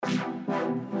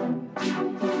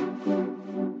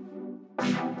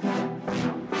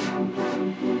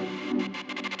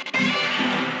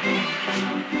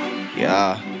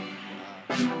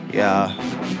Yeah.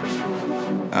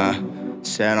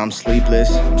 Said I'm sleepless,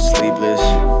 yeah.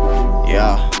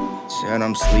 Said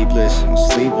I'm sleepless,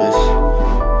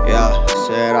 yeah.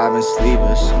 Said I've been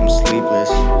sleepless,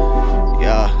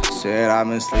 yeah. Said I've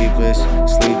been sleepless,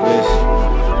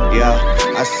 yeah.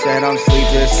 I said I'm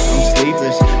sleepless.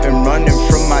 Been running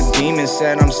from my demons.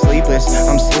 Said I'm sleepless.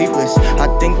 I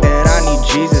think that I need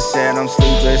Jesus. Said I'm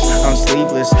sleepless.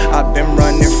 I've been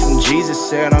running from Jesus.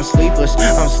 Said I'm sleepless.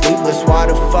 Why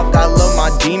the fuck I love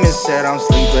my demons? Said I'm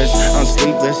sleepless.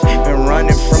 Been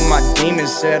running from my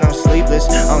demons. Said I'm sleepless.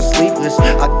 I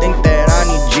think that I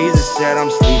need Jesus. Said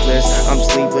I'm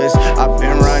sleepless. I've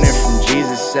been running from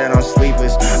Jesus. Said I'm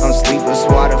sleepless.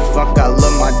 Why the fuck I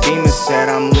love my demons? Said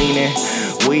I'm leaning,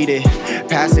 weed it,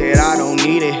 pass it, I don't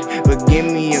need it. But give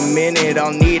me a minute,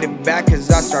 I'll need it back cause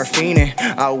I start fiending.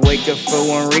 I wake up for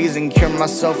one reason, cure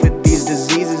myself with these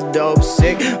diseases. Dope,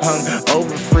 sick, hung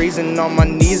over, freezing on my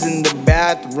knees in the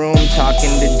bathroom,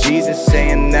 talking to Jesus,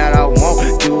 saying that I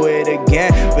won't do it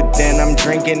again. But then I'm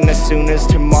drinking as soon as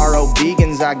tomorrow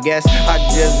begins. I guess I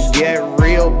just get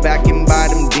real, backing by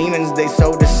them demons. They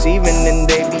so deceiving and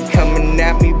they be coming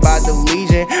at me by the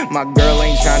legion. My girl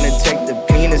ain't trying to take the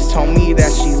penis, told me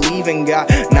that she leaving. Got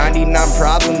 99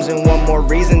 problems and one more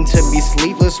reason to be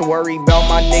sleepless. Worry about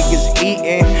my niggas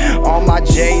eating all my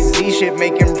Jay-Z shit,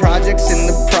 making projects in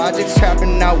the projects,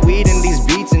 trapping out weed in these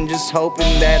beats and just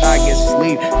hoping that I get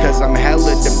sleep. Cause I'm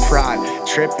hella deprived,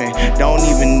 tripping, don't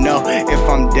even know if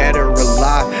I'm dead or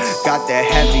alive. Got the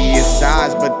heaviest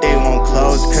eyes but they won't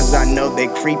close cause I know they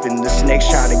creeping. The snakes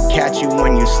try to catch you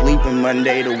when you sleeping.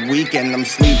 Monday to weekend I'm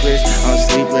sleepless.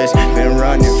 Been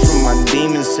running from my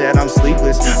demons. Said I'm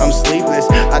sleepless.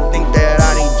 I think that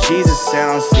I need Jesus. Said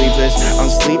I'm sleepless.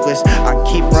 I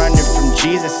keep running from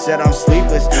Jesus. Said I'm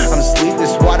sleepless.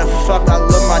 Why the fuck I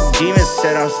love my demons?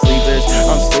 Said I'm sleepless.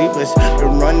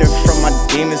 Been running from my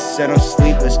demons. Said I'm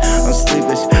sleepless.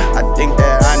 I think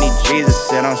that I need Jesus.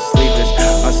 Said I'm sleepless.